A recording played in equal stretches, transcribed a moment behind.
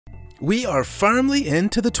We are firmly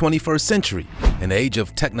into the 21st century, an age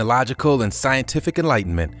of technological and scientific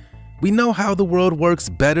enlightenment. We know how the world works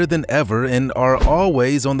better than ever and are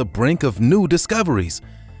always on the brink of new discoveries.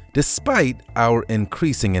 Despite our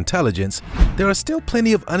increasing intelligence, there are still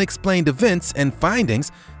plenty of unexplained events and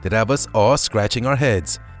findings that have us all scratching our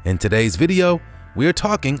heads. In today's video, we're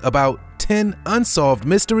talking about 10 unsolved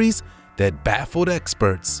mysteries that baffled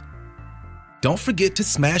experts. Don't forget to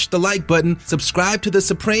smash the like button, subscribe to The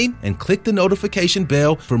Supreme, and click the notification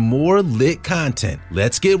bell for more lit content.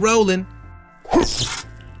 Let's get rolling.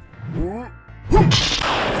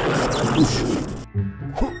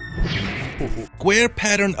 Square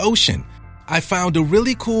pattern ocean. I found a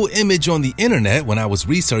really cool image on the internet when I was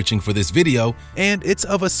researching for this video, and it's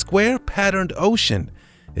of a square patterned ocean.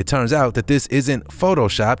 It turns out that this isn't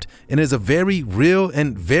photoshopped and is a very real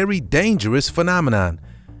and very dangerous phenomenon.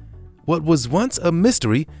 What was once a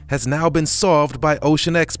mystery has now been solved by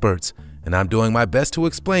ocean experts, and I'm doing my best to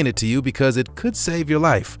explain it to you because it could save your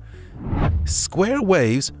life. Square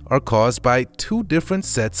waves are caused by two different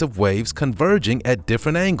sets of waves converging at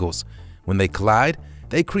different angles. When they collide,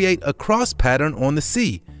 they create a cross pattern on the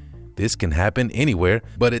sea. This can happen anywhere,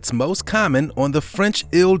 but it's most common on the French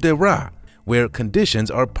Ile de Ré, where conditions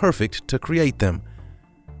are perfect to create them.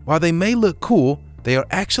 While they may look cool, they are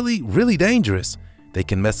actually really dangerous. They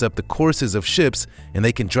can mess up the courses of ships, and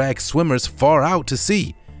they can drag swimmers far out to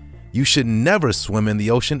sea. You should never swim in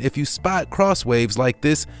the ocean if you spot cross waves like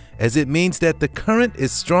this, as it means that the current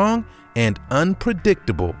is strong and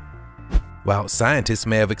unpredictable. While scientists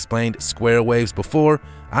may have explained square waves before,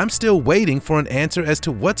 I'm still waiting for an answer as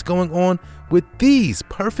to what's going on with these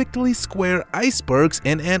perfectly square icebergs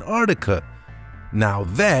in Antarctica. Now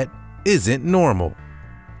that isn't normal.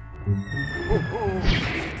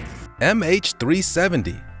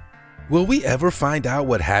 MH370. Will we ever find out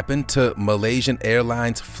what happened to Malaysian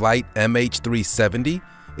Airlines flight MH370?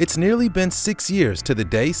 It's nearly been 6 years to the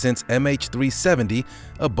day since MH370,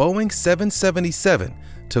 a Boeing 777,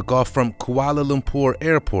 took off from Kuala Lumpur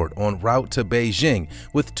Airport en route to Beijing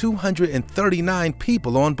with 239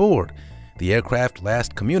 people on board. The aircraft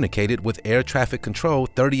last communicated with air traffic control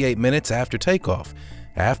 38 minutes after takeoff,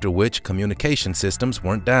 after which communication systems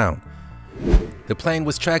weren't down. The plane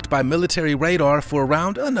was tracked by military radar for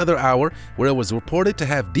around another hour, where it was reported to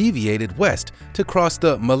have deviated west to cross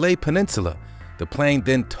the Malay Peninsula. The plane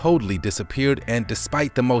then totally disappeared, and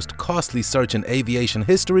despite the most costly search in aviation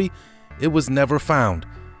history, it was never found.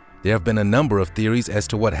 There have been a number of theories as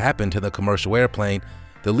to what happened to the commercial airplane.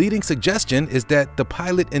 The leading suggestion is that the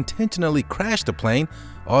pilot intentionally crashed the plane,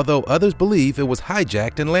 although others believe it was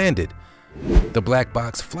hijacked and landed. The black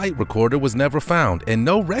box flight recorder was never found, and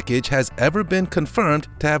no wreckage has ever been confirmed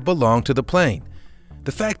to have belonged to the plane.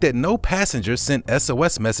 The fact that no passengers sent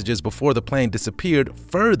SOS messages before the plane disappeared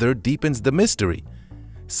further deepens the mystery.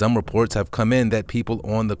 Some reports have come in that people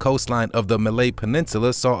on the coastline of the Malay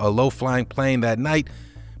Peninsula saw a low-flying plane that night,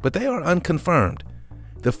 but they are unconfirmed.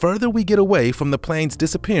 The further we get away from the plane's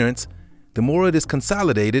disappearance, the more it is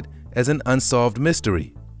consolidated as an unsolved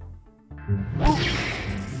mystery.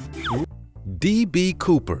 D.B.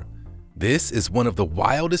 Cooper. This is one of the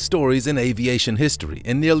wildest stories in aviation history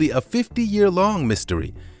and nearly a 50-year-long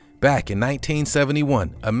mystery. Back in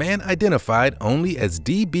 1971, a man identified only as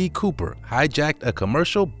D.B. Cooper hijacked a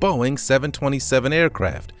commercial Boeing 727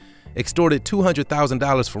 aircraft, extorted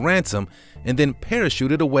 $200,000 for ransom, and then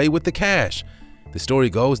parachuted away with the cash. The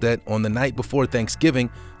story goes that on the night before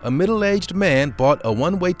Thanksgiving, a middle-aged man bought a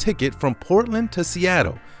one-way ticket from Portland to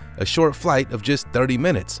Seattle, a short flight of just 30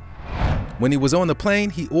 minutes. When he was on the plane,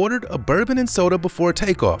 he ordered a bourbon and soda before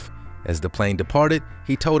takeoff. As the plane departed,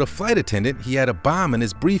 he told a flight attendant he had a bomb in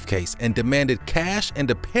his briefcase and demanded cash and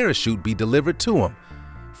a parachute be delivered to him.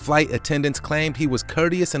 Flight attendants claimed he was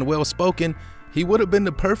courteous and well-spoken. He would have been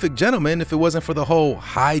the perfect gentleman if it wasn't for the whole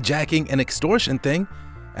hijacking and extortion thing.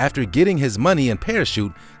 After getting his money and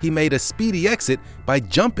parachute, he made a speedy exit by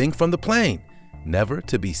jumping from the plane, never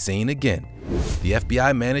to be seen again. The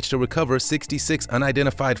FBI managed to recover 66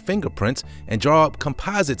 unidentified fingerprints and draw up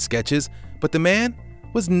composite sketches, but the man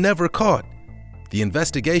was never caught. The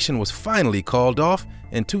investigation was finally called off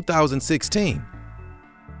in 2016.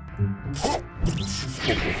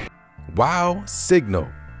 Wow signal.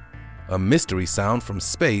 A mystery sound from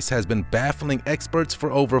space has been baffling experts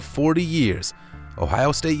for over 40 years.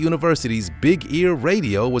 Ohio State University's Big Ear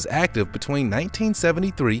radio was active between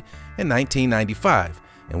 1973 and 1995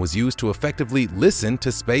 and was used to effectively listen to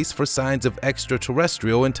space for signs of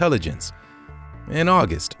extraterrestrial intelligence. In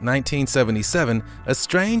August 1977, a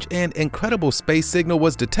strange and incredible space signal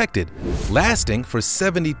was detected, lasting for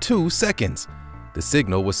 72 seconds. The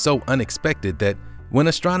signal was so unexpected that When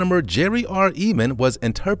astronomer Jerry R. Eman was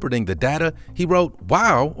interpreting the data, he wrote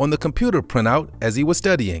 "wow" on the computer printout as he was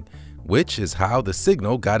studying, which is how the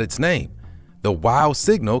signal got its name. The "wow"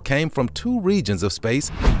 signal came from two regions of space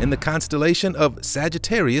in the constellation of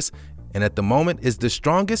Sagittarius, and at the moment is the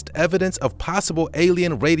strongest evidence of possible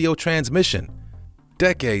alien radio transmission.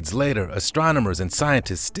 Decades later, astronomers and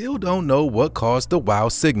scientists still don't know what caused the "wow"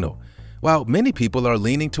 signal. While many people are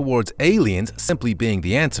leaning towards aliens simply being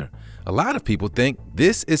the answer, a lot of people think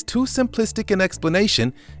this is too simplistic an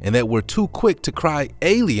explanation and that we're too quick to cry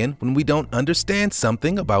alien when we don't understand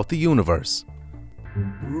something about the universe.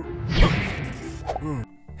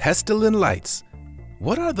 Hessdalen lights.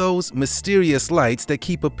 What are those mysterious lights that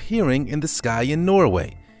keep appearing in the sky in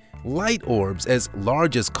Norway? Light orbs as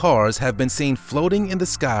large as cars have been seen floating in the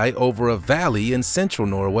sky over a valley in central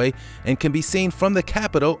Norway and can be seen from the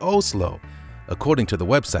capital, Oslo. According to the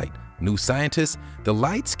website New Scientist, the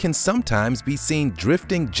lights can sometimes be seen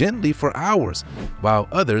drifting gently for hours, while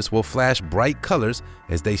others will flash bright colors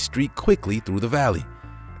as they streak quickly through the valley.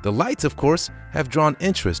 The lights, of course, have drawn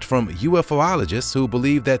interest from UFOologists who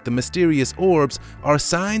believe that the mysterious orbs are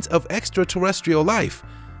signs of extraterrestrial life.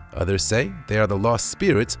 Others say they are the lost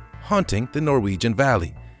spirits haunting the Norwegian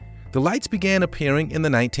valley. The lights began appearing in the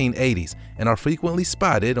 1980s and are frequently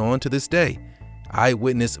spotted on to this day.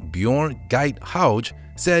 Eyewitness Bjorn Geit Hauge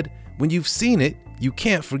said, "When you've seen it, you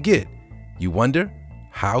can't forget. You wonder,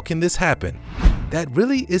 how can this happen?" That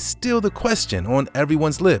really is still the question on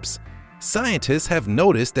everyone's lips. Scientists have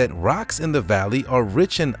noticed that rocks in the valley are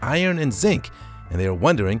rich in iron and zinc, and they are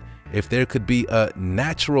wondering if there could be a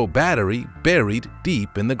natural battery buried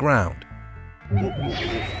deep in the ground.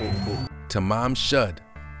 Tamam Shud.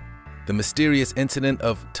 The mysterious incident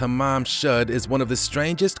of Tamam Shud is one of the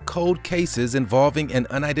strangest cold cases involving an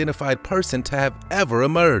unidentified person to have ever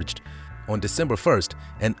emerged. On December 1st,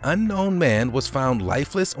 an unknown man was found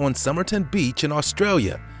lifeless on Somerton Beach in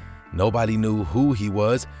Australia. Nobody knew who he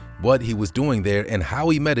was, what he was doing there, and how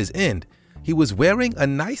he met his end. He was wearing a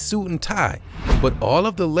nice suit and tie, but all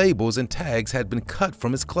of the labels and tags had been cut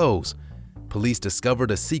from his clothes. Police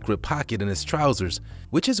discovered a secret pocket in his trousers,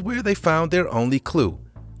 which is where they found their only clue: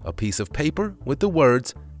 a piece of paper with the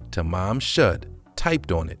words Tamam Shud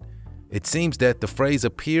typed on it. It seems that the phrase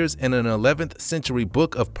appears in an 11th century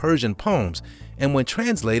book of Persian poems, and when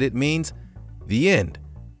translated means the end.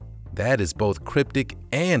 That is both cryptic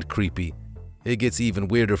and creepy. It gets even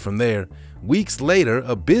weirder from there. Weeks later,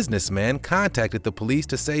 a businessman contacted the police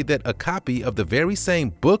to say that a copy of the very same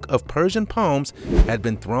book of Persian poems had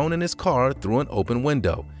been thrown in his car through an open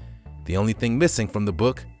window. The only thing missing from the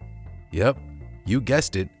book, yep, you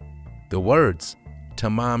guessed it, the words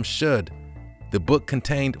Tamam Shud. The book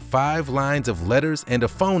contained 5 lines of letters and a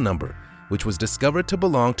phone number, which was discovered to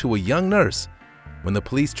belong to a young nurse. When the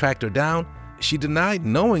police tracked her down, she denied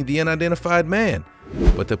knowing the unidentified man,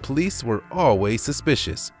 but the police were always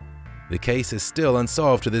suspicious. The case is still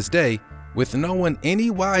unsolved to this day, with no one any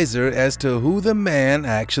wiser as to who the man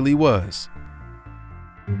actually was.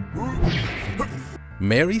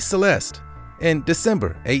 Mary Celeste. In December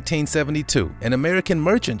 1872, an American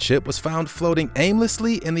merchant ship was found floating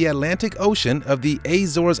aimlessly in the Atlantic Ocean of the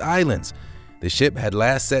Azores Islands. The ship had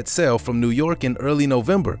last set sail from New York in early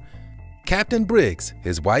November. Captain Briggs,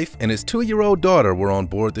 his wife, and his 2-year-old daughter were on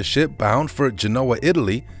board the ship bound for Genoa,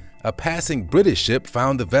 Italy. A passing British ship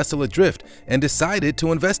found the vessel adrift and decided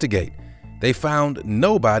to investigate. They found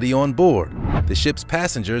nobody on board. The ship's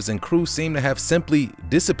passengers and crew seemed to have simply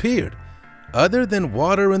disappeared. Other than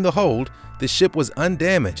water in the hold, the ship was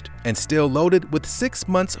undamaged and still loaded with 6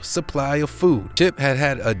 months' supply of food. The ship had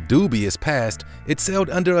had a dubious past. It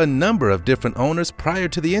sailed under a number of different owners prior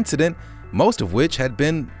to the incident, most of which had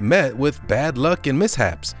been met with bad luck and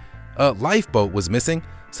mishaps. A lifeboat was missing,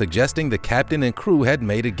 suggesting the captain and crew had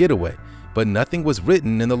made a getaway, but nothing was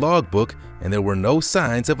written in the logbook and there were no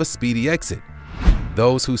signs of a speedy exit.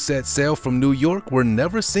 Those who set sail from New York were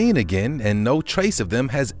never seen again, and no trace of them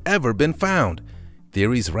has ever been found.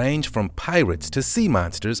 Theories range from pirates to sea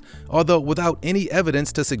monsters, although without any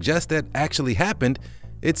evidence to suggest that actually happened,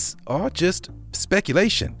 it's all just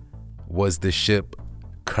speculation. Was the ship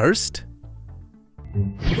cursed?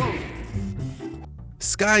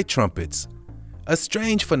 Sky trumpets. A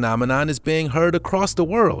strange phenomenon is being heard across the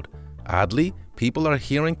world. Oddly, people are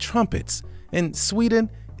hearing trumpets. In Sweden,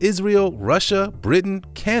 Israel, Russia, Britain,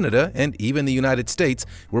 Canada, and even the United States,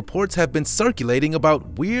 reports have been circulating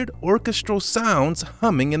about weird orchestral sounds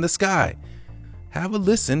humming in the sky. Have a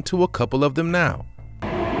listen to a couple of them now.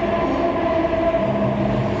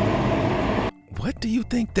 What do you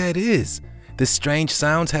think that is? The strange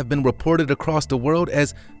sounds have been reported across the world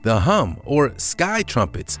as the hum or sky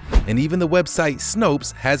trumpets, and even the website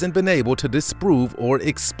Snopes hasn't been able to disprove or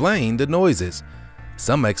explain the noises.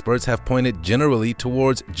 Some experts have pointed generally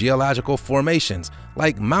towards geological formations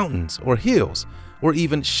like mountains or hills, or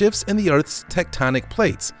even shifts in the Earth's tectonic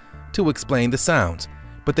plates to explain the sounds,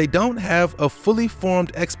 but they don't have a fully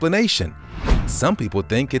formed explanation. Some people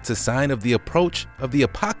think it's a sign of the approach of the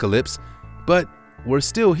apocalypse, but we're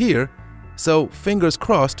still here, so fingers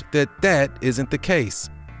crossed that that isn't the case.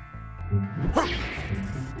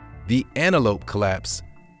 The antelope collapse.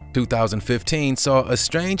 2015 saw a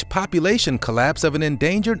strange population collapse of an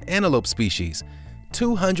endangered antelope species.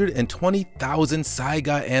 220,000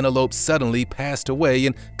 saiga antelopes suddenly passed away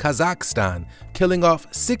in Kazakhstan, killing off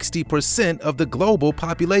 60% of the global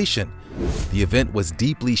population. The event was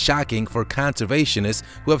deeply shocking for conservationists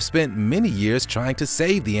who have spent many years trying to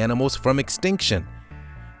save the animals from extinction.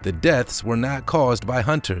 The deaths were not caused by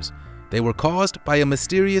hunters. They were caused by a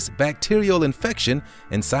mysterious bacterial infection,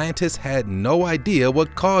 and scientists had no idea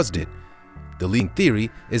what caused it. The leading theory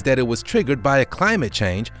is that it was triggered by a climate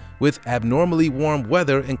change, with abnormally warm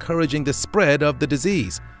weather encouraging the spread of the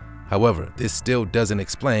disease. However, this still doesn't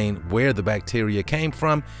explain where the bacteria came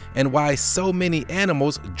from and why so many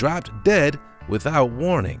animals dropped dead without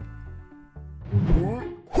warning.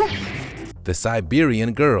 The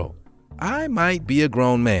Siberian girl. I might be a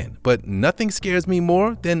grown man, but nothing scares me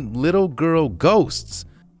more than little girl ghosts.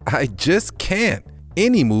 I just can't.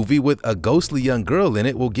 Any movie with a ghostly young girl in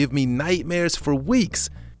it will give me nightmares for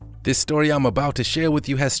weeks. This story I'm about to share with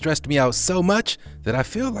you has stressed me out so much that I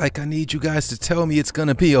feel like I need you guys to tell me it's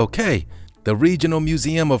gonna be okay. The Regional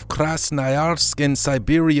Museum of Krasnoyarsk in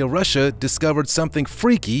Siberia, Russia discovered something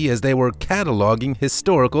freaky as they were cataloging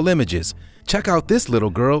historical images. Check out this little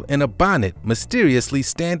girl in a bonnet mysteriously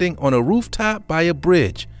standing on a rooftop by a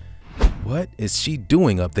bridge. What is she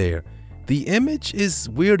doing up there? The image is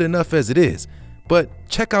weird enough as it is, but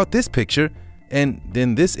check out this picture, and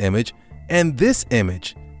then this image, and this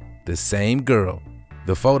image. The same girl.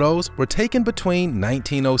 The photos were taken between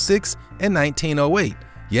 1906 and 1908,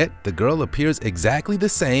 yet the girl appears exactly the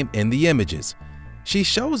same in the images. She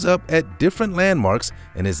shows up at different landmarks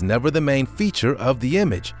and is never the main feature of the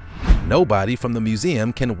image. Nobody from the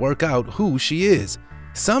museum can work out who she is.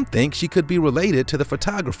 Some think she could be related to the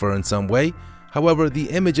photographer in some way. However, the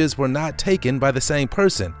images were not taken by the same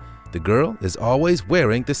person. The girl is always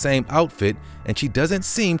wearing the same outfit and she doesn't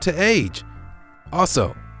seem to age.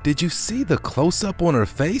 Also, did you see the close-up on her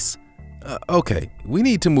face? Okay, we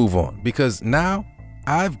need to move on because now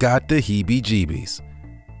I've got the heebie-jeebies.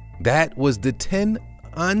 That was the 10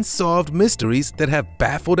 unsolved mysteries that have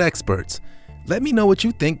baffled experts. Let me know what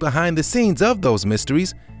you think behind the scenes of those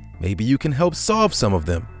mysteries. Maybe you can help solve some of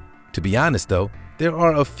them. To be honest though, there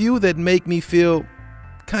are a few that make me feel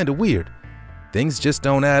kinda weird. Things just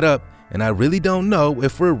don't add up, and I really don't know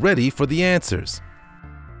if we're ready for the answers.